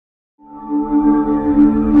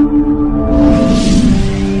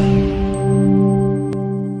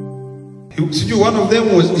One of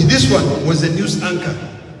them was, this one was a news anchor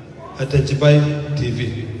at Ajibai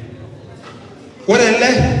TV. What I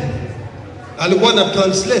learned, alikuwa na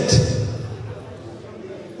translate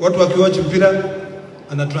watu wakiwatch mpira,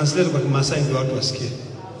 ana translate kwa Kimasai ndio watu wasikie.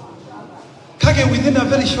 Kage, within a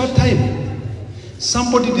very short time,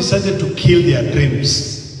 somebody decided to kill their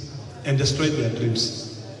dreams and destroy their dreams.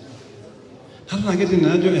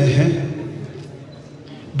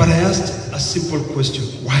 But I asked a simple question: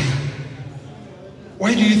 why?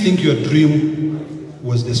 Why do you think your dream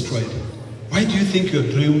was destroyed? Why do you think your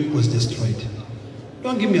dream was destroyed?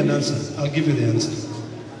 Don't give me an answer. I'll give you the answer.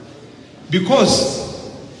 Because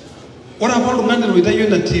what about London with you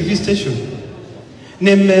in a TV station?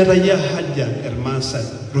 Nemera ya haja ermasa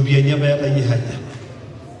rubianya ba ya haja.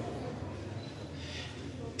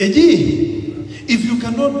 If you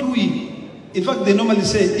cannot do it, in fact they normally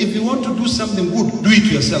say, if you want to do something good, do it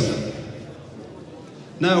yourself.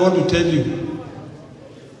 Now I want to tell you,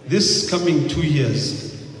 this coming 2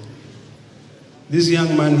 years, this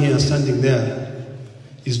young man here standing there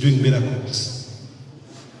is doing miracles.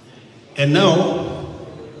 And now,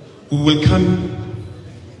 we will come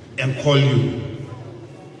and call you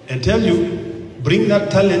and tell you, bring that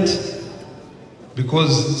talent,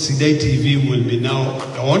 because Sidai TV will be now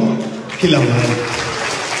on Kilamari.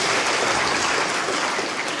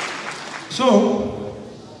 So,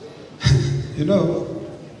 you know,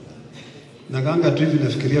 Naganga tu hivi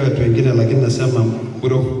nafikiria watu wengine, lakini nasema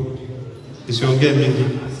bro, isiongee mingi.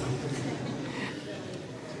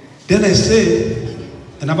 Then I say,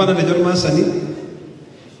 anapana na jorma sani,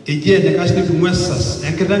 eje ne kashni kumwesas,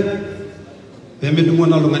 enkeda, bembe dumo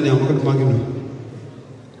na lungani amako dumangino.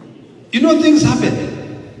 You know, things happen.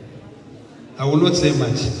 I will not say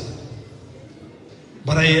much,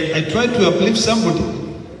 but I try to uplift somebody.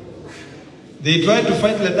 They try to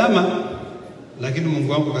fight Ledama. Lakini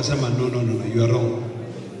Mungu wangu kasema, no, you are wrong.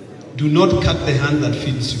 Do not cut the hand that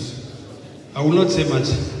feeds you. I will not say much.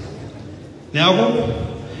 Now,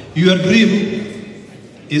 your dream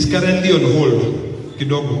is currently on hold,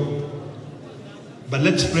 kidogo. But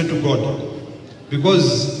let's pray to God.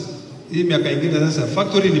 Because hii miaka ingine sasa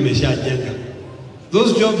factory nimeshajenga.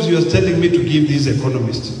 Those jobs you are telling me to give these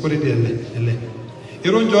economists, put it in.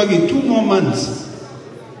 In 2 more months,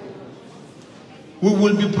 we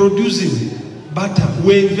will be producing butter.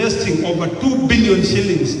 We're investing over 2 billion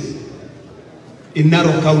shillings in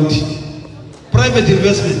Narok County. Private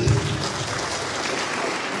investment.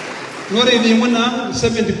 Not even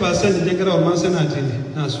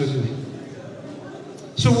 70%.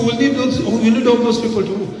 So we will need all those people to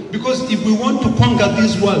move. Because if we want to conquer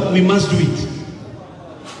this world, we must do it.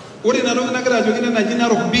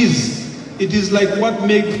 It is like what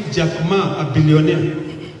made Jack Ma a billionaire.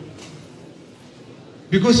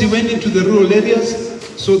 Because he went into the rural areas,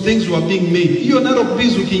 so things were being made. Hiyo Narok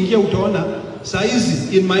Biz ukiingia utaona saa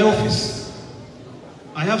hizi in my office.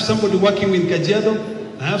 I have somebody working in Kajiado,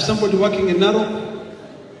 I have somebody working in Narok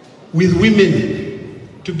with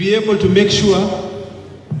women to be able to make sure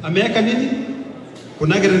ameweka nini?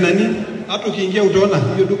 Kunagere nani? Hata ukiingia utaona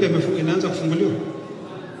hiyo duka inaanza kufunguliwa.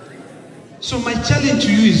 So my challenge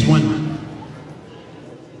to you is one.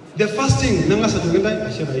 The first thing, nanga satungenda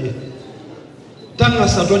ashara hii. Tanga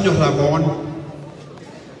satonyo ragon.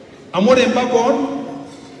 Amore mbagon,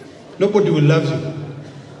 nobody will love you.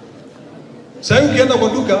 Sasa ukienda kwa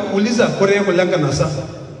duka, uliza kore yako langa nasa.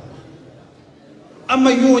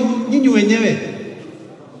 Ama nyinyi wenyewe.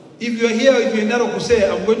 If you are here, if you are Narok,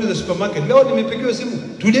 say, I'm going to the supermarket. Leo nimepigiwa simu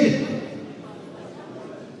today.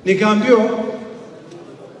 Nikaambiwa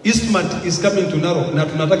Eastmart is coming to Narok na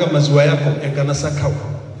tunataka maziwa yako Enganasa cow.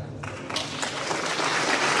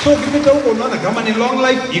 So ukipita huko unaona kama ni long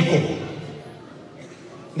life iko.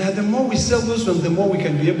 Now the more we sell those ones, the more we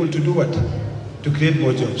can be able to do what? To create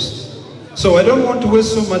more jobs. So I don't want to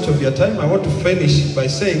waste so much of your time. I want to finish by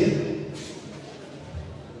saying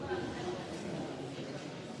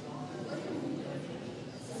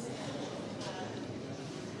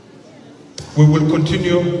we will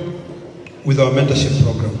continue with our mentorship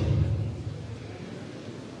program.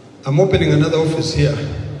 I'm opening another office here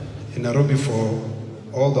in Nairobi for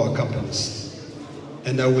all our companies.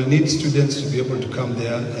 And I will need students to be able to come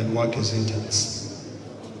there and work as interns.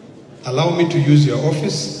 Allow me to use your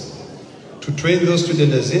office to train those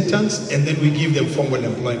students as interns, and then we give them formal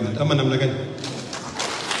employment. Ama namna gani?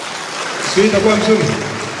 So itakuwa mzuri.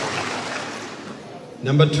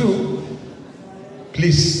 Number 2,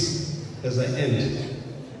 please, as I end,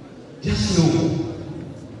 just know,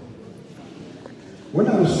 when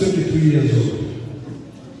I was 22 years old,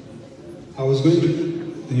 I was going to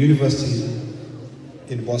the university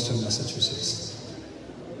in Boston, Massachusetts.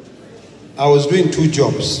 I was doing 2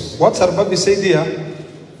 jobs. What Sarbabi said here,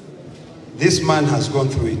 this man has gone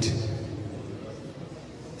through it.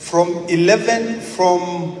 From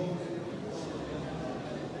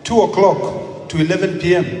 2 o'clock to 11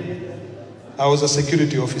 p.m., I was a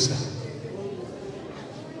security officer.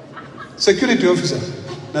 Security officer.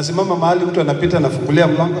 Nasimama mahali mtu anapita nafungulia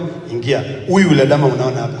mlango, ingia. Huyu Ledama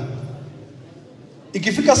unaona hapa.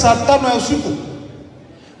 Ikifika saa 5 ya usiku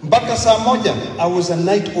mpaka saa 1, I was a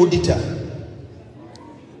night auditor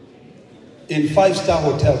in 5-star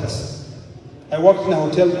hotels. I worked in a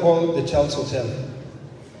hotel called the Charles Hotel.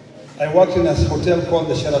 I worked in a hotel called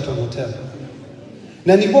the Sheraton Hotel.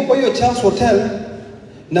 Na nilikuwa kwa hiyo Charles Hotel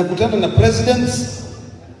na kutana na presidents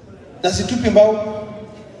na situpi mbao.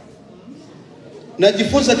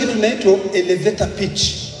 Najifunza kitu inaitwa elevator pitch.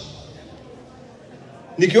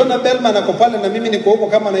 Nikiona Bellman ako pale na mimi niko huko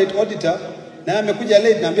kama night auditor na amekuja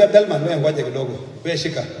late, naambia Bellman wewe ngoja kidogo. Wewe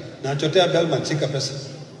shika. Nachotea Bellman shika pesa.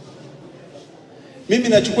 Mimi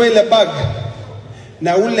nachukua ile bag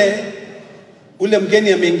na ule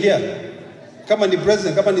mgeni ameingia. Kama ni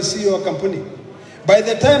president, kama ni CEO wa kampuni. By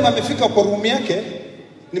the time amefika kwa room yake,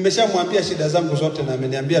 nimeshamwambia shida zangu zote na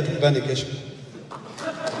ameniambia tukutane kesho.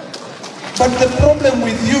 But the problem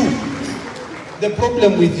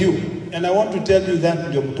with you, and I want to tell you that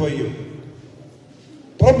ndio mtoe hiyo.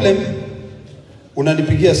 Problem,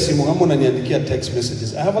 unanipigia simu ama unaniandikia text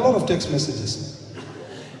messages. I have a lot of text messages.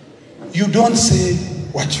 You don't say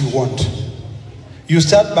what you want. You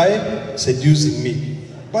start by seducing me.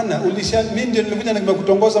 Bwana, mimi ndio nilikuja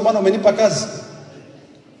nimekutongoza bwana, umenipa kazi.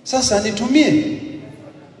 Sasa nitumie.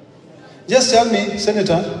 Just tell me,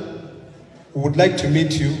 Senator, we would like to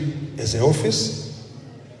meet you as an office.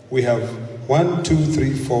 We have 1, 2,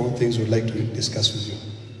 3, 4 things we'd like to discuss with you.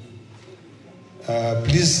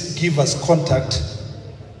 Please give us contact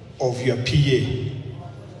of your PA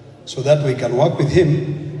so that we can work with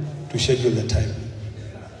him to schedule the time.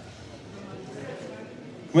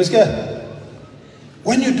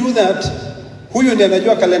 When you do that, huyu ndiye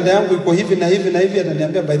anajua kalenda yangu iko hivi na hivi na hivi,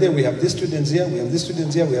 ataniambia by the way we have these students here, we have these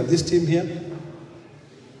students here, we have this team here.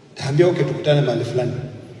 Taambia okay tukutane mahali fulani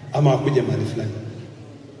ama akuje mahali fulani.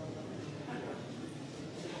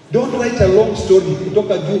 Don't write a long story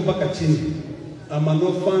kutoka juu mpaka chini. I'm an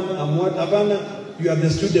orphan, I'm what, hapana, you are the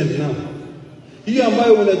student now. Hiyo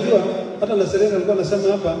ambayo unajua hata na Serena alikuwa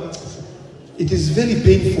anasema hapa, it is very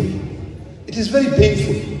painful. It is very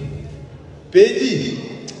painful. Peji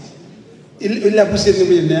ila kusema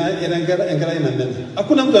mimi inaangara ina mbele.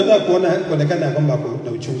 Hakuna mtu anataka kuonekana kwamba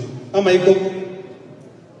kuna uchungu. Ama iko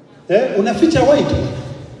unaficha white.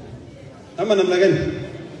 Ama namna gani?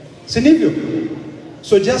 Si ndivyo?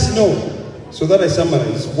 So just know, so that I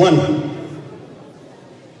summarize. 1,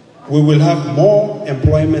 we will have more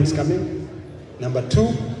employments coming. Number 2,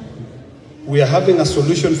 we are having a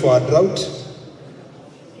solution for our drought.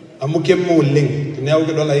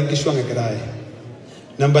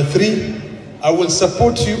 Number 3, I will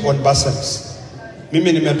support you on bursaries.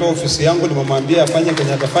 Mimi nimetoa ofisi yangu nimemwambia afanye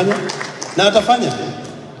kwenye atafanya na atafanya.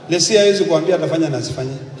 Lesi hawezi kuambia atafanya na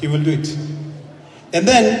asifanye. He will do it. And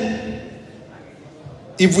then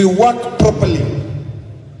if we work properly,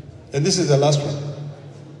 and this is the last one.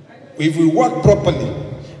 If we work properly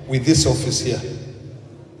with this office here,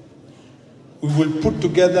 we will put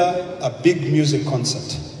together a big music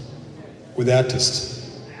concert with the artists.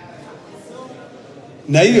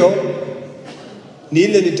 Na hiyo ni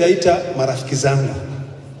ile nitaita marafiki zangu.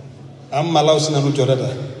 Amma lao sina nuchorata.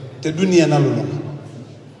 Te dunia nalulonga.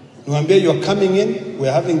 Niwaambia you are coming in, we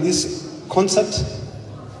are having this concert.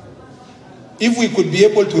 If we could be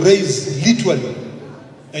able to raise literally,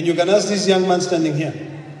 and you can ask this young man standing here,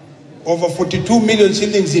 over 42 million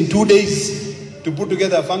shillings in 2 days to put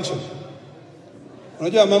together a function.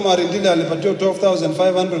 Unajua mama wa Rindile alipatiwa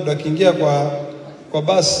 12,500 wakiingia kwa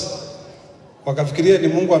bus wakafikiria ni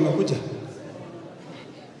Mungu amekuja.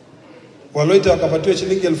 Waloita wakapatiwa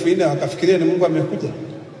shilingi 4,000 wakafikiria ni Mungu amekuja.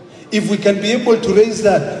 If we can be able to raise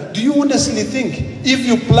that, do you honestly think if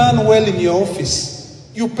you plan well in your office,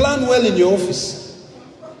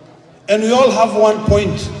 and we all have one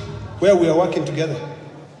point where we are working together.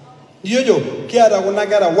 Yoyo kiara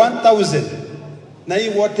unagara 1,000 na hii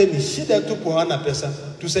wote ni shida tu kwa hana pesa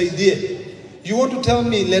tusaidie. You want to tell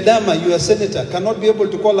me Ledama, you are senator, cannot be able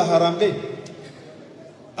to call a harambe,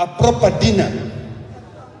 a proper dinner,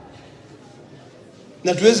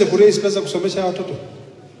 na tuweze kuraise pesa kusomesha watoto?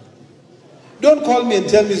 Don't call me and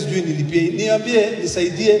tell me sijui nilipie. Niambie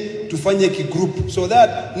nisaidie tufanye ki group so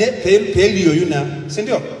that pay you na, si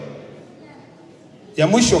ndio? Ya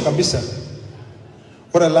mwisho kabisa,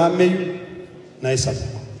 Ore lameyu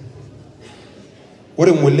naisapuk.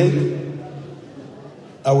 Ore ngole,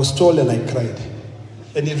 I was told and I cried.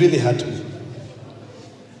 And it really hurt me.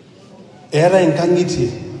 Era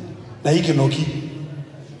enkang'itie na ikinoki.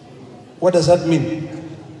 What does that mean?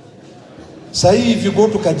 Sahi, if you go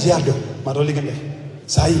to Kajiado, Matolikende,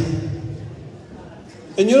 Sahi.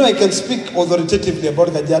 And you know, I can speak authoritatively about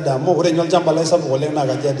Kajiado. Mo ore nyol jambala isa mo na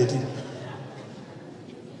Kajiado ti.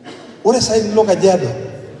 Ore Sahi lo Kajiado.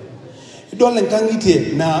 Idol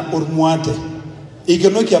enkang'itie na urmuate.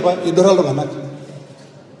 Ikinoki apa idora lo nganak.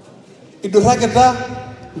 Idora kita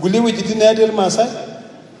gulewe jitine adel Masai.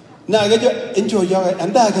 Na agajo enjoy yaga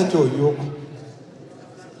anda agajo yo.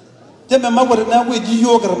 Teme magware na we ji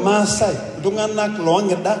yogar Masai dunganak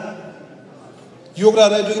loangeda. Yogra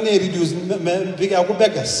ra doing reduce big aku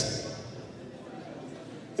beggars.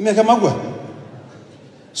 Imeka magwa.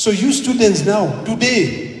 So you students now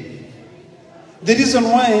today, the reason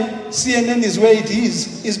why CNN is where it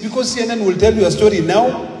is because CNN will tell you a story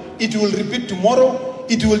now, it will repeat tomorrow,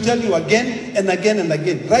 it will tell you again and again and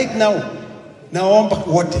again. Right now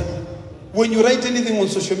what? When you write anything on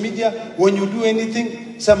social media, when you do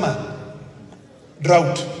anything, sama,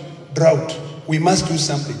 drought. We must do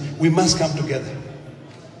something. We must come together.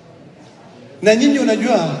 Na nyinyi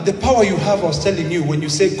unajua, the power you have, I was telling you when you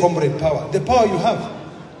say comrade power, the power you have.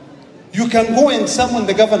 You can go and summon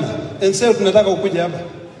the governor and say, tunataka ukuja hapa.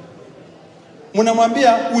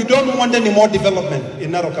 Munamwambia, we don't want any more development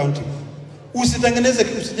in Narok County.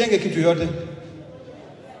 Usijenge kitu yote.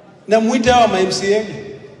 Na muite hawa MCA.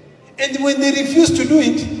 And when they refuse to do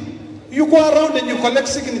it, you go around and you collect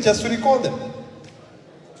signatures to recall them.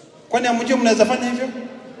 Kwani hamjui mnaweza fanya hivyo?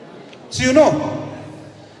 So you know,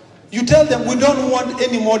 you tell them we don't want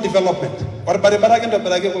any more development. Barabara ndo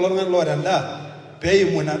barage kulonga lora nda. Pay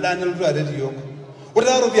muna Daniel to adedi yoko.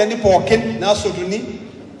 Udaro biani poken na sotuni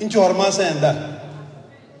inchi hormasa enda.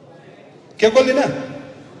 Kekolina.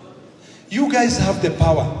 You guys have the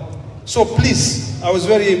power. So please, I was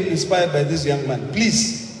very inspired by this young man.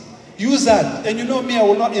 Please, use that. And you know me, I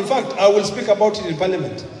will not, in fact, I will speak about it in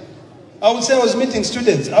Parliament. I will say I was meeting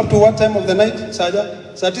students up to what time of the night,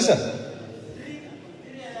 Saja? Satisa?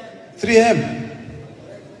 3 a.m.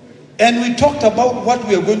 And we talked about what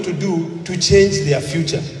we are going to do to change their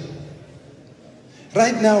future.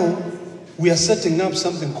 Right now, we are setting up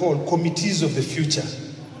something called committees of the future.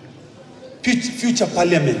 Future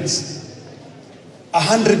parliaments.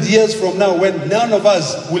 100 years from now, when none of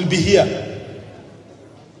us will be here,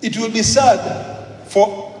 it will be sad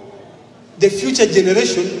for the future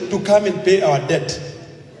generation to come and pay our debt.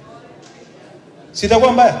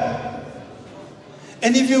 Sitakuwa mbaya.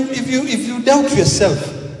 And if you doubt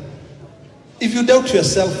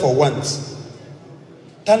yourself for once,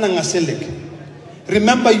 tanangaselek.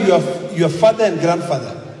 Remember your father and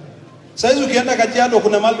grandfather. Saizi ukienda Kajiado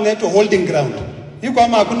kuna mahali inaitwa holding ground. Iko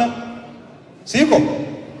ama hakuna? Siko.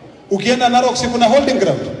 Ukienda Narok si kuna holding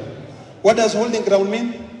ground. What does holding ground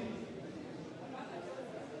mean?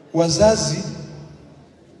 Wazazi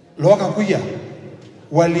loka kuya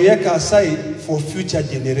walieka aside for future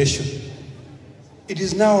generation. It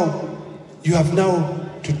is now, you have now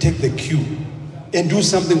to take the cue and do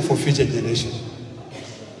something for future generation.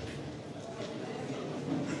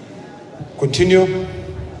 Continue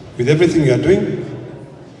with everything you are doing.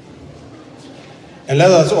 And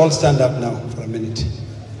let us all stand up now for a minute.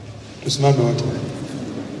 Tusimame wote.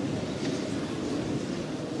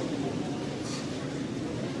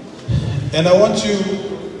 And I want you,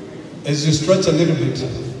 as you stretch a little bit,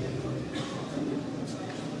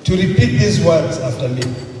 to repeat these words after me.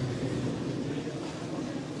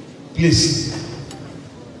 Please.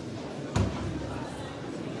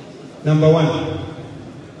 Number 1.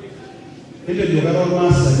 Ile yogaro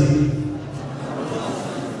masani.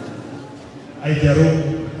 Aijaro.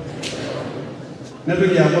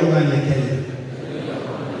 Nabi ya kwa ngane Kenya.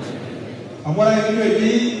 Amora hiyo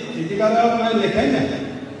hii ikikara ngane Kenya.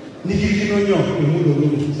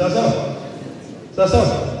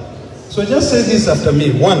 So just say this after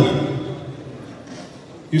me. 1.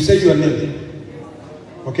 You say your name.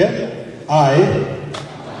 Okay? I,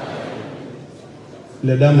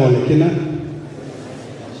 Ledama Olekina,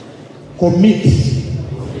 commit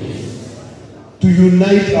to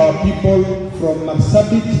unite our people from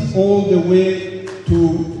Marsabit all the way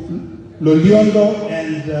to Loliondo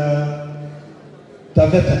and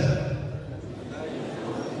Taveta.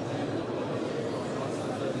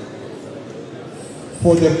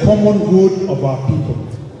 For the common good of our people.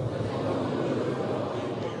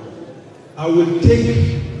 I will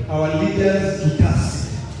take our leaders to task.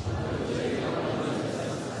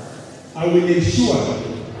 I will ensure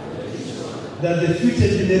that the future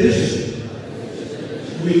generation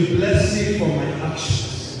will bless me for my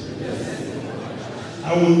actions.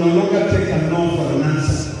 I will no longer take a no for an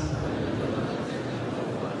answer.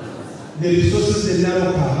 The resources are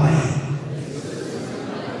now are mine,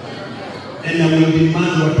 and I will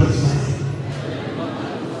demand what is mine.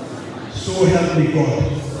 So help me God.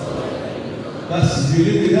 That's, if you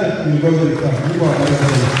live with that, you go very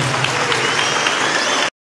far.